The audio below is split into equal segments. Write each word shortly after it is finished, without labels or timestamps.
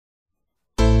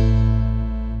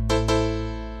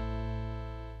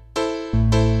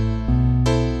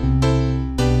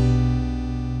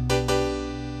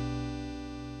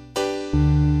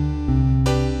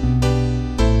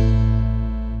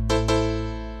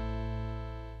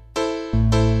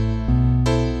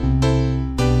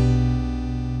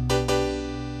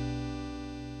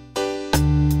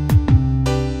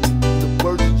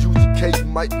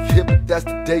might be hip, but that's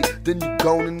the date. Then you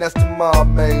gone and that's tomorrow,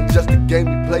 man. Just a game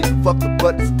we play, fuck the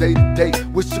buttons day to day.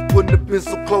 Wish it wouldn't have been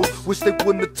so close, wish they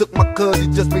wouldn't have took my cuz. He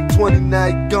just made 20, now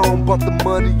he gone. Bump the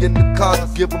money in the car,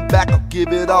 I'll give him back, I'll give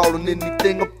it all and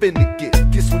anything I'm finna get.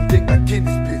 Kiss one thing I get in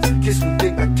this bitch, kiss one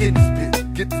thing I get in this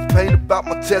bitch. Get this pain about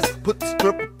my chest, put this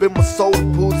strength up in my soul.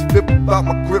 Pull this flip about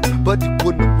my grip, but you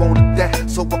wouldn't have wanted that.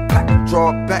 So I clap and draw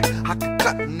it back, I can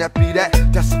clap and that be that.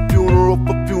 That's a funeral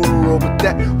for funeral, but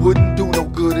that wouldn't do no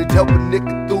good. It'd help a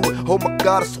nigga through it, oh my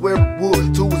God, I swear it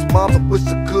would. To his moms, I wish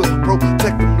I could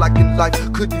protect him like in life.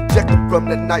 Could eject him from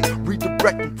that night,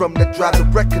 redirect him from that drive, to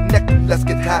reconnect him, let's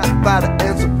get high. If I'd have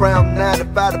answered around 9,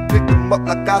 if I'd have picked him up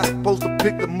like I was supposed to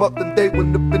pick him up, then they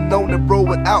wouldn't have been on the road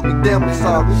without me. Damn, I'm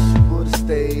sorry. I wish you would've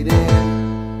stayed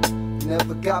in,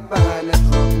 never got behind that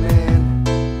drunk man.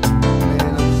 Man,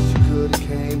 I wish you could've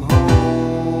came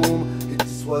home, it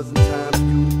just wasn't time for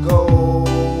you to go.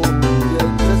 Yeah,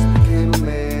 you just became a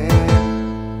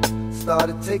man,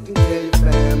 started taking care of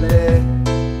your family.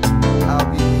 I'll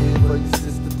be here for your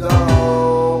sister,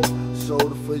 dog,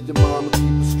 shoulder for your mama,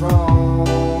 keep her strong.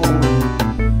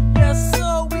 Yes,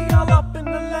 sir, we all up in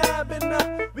the lab,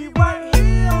 and we right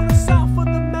here on the south of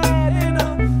the mad,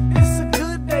 and it's a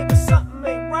good day, but something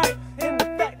ain't right. And the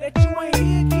fact that you ain't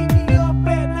here keep me up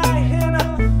at night,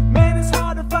 and man, it's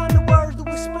hard to find the words to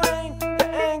explain the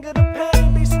anger, the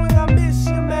pain. Be sweet, I miss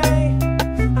you,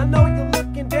 man. I know you're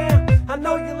looking down, I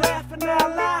know you're laughing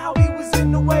out loud. We was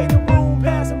in the waiting room,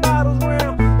 passing bottles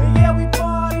around, and yeah, we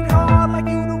partied hard like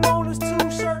you the owners, 2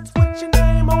 shirts with your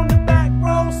name on the back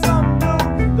row.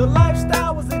 Something new, the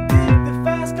lifestyle was addictive,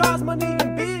 fast cars, money,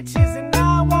 and bitches, and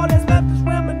now all that's left is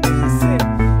reminiscing.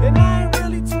 And I ain't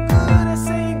really too good at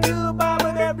saying goodbye,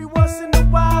 but every once in a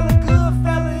while a good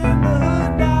fella in the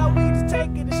hood die. We just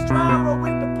take it in stride, roll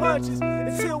with the punches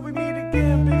until we meet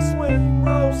again. Big swing,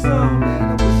 roll some. Man,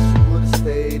 I wish you would've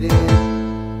stayed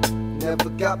in, never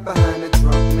got behind that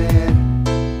drunk man.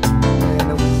 Man,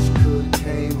 I wish you could've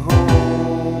came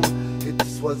home, it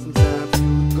just wasn't time for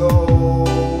you to go.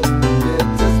 Yeah,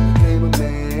 just became a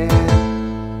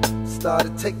man,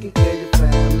 started taking care of your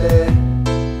family.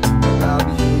 And I'll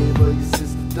be here for your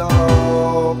sister,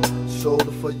 dog,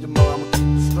 shoulder for your mama, keep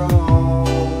her strong.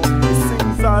 It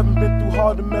seems I haven't been through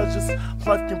harder measures.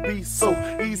 Life can be so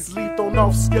easily thrown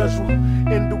off schedule.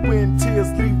 In the wind,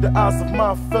 tears leave the eyes of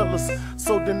my fellas.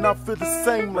 So then I feel the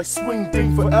same, like swing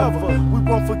ding forever. We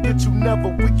won't forget you never,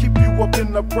 we keep you up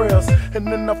in our prayers. And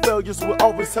in our failures, we'll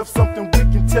always have something we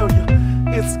can tell you.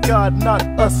 It's God, not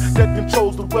us, that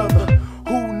controls the weather.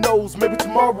 Who knows, maybe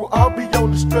tomorrow I'll be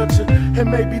on the stretcher,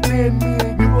 and maybe then me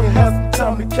and you will have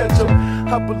some time to catch up.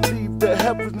 I believe that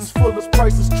heaven is full of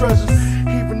priceless treasures,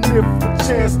 even if the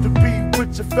chance to be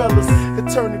with your fellas.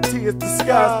 Eternity is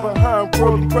disguised behind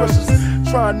worldly pressures.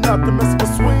 Trying not to mess my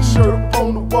swing shirt up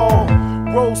on the wall.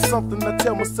 Roll something, I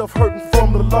tell myself hurting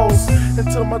from the loss.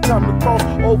 Until my time to cross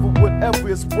over whatever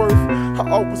it's worth,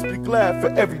 I'll always be glad for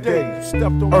every day you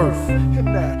stepped on earth, and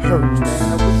that hurts.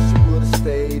 Man, I wish you would've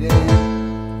stayed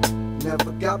in,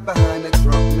 never got behind that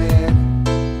drunk man.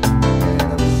 Man,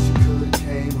 I wish you could've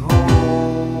came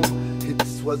home, it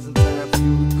just wasn't time for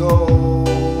you to go.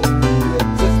 You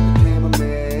just became a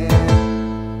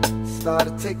man,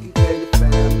 started taking care of your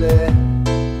family.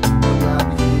 And I'll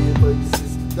be here for your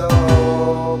sister,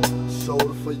 dog,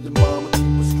 shoulder for your mama,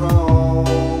 keep her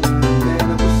strong. Man,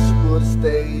 I wish you would've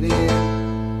stayed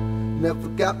in, never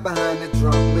got behind that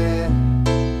drunk man.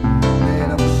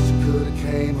 Man, I wish you could've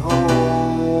came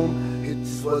home, it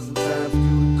just wasn't time for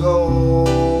you to go.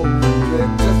 You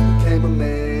had just became a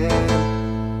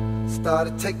man,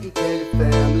 started taking care of your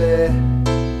family.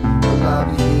 Well, I'll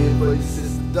be here for your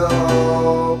sister,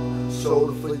 dog,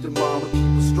 shoulder for your mama,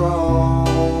 keep her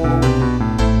strong.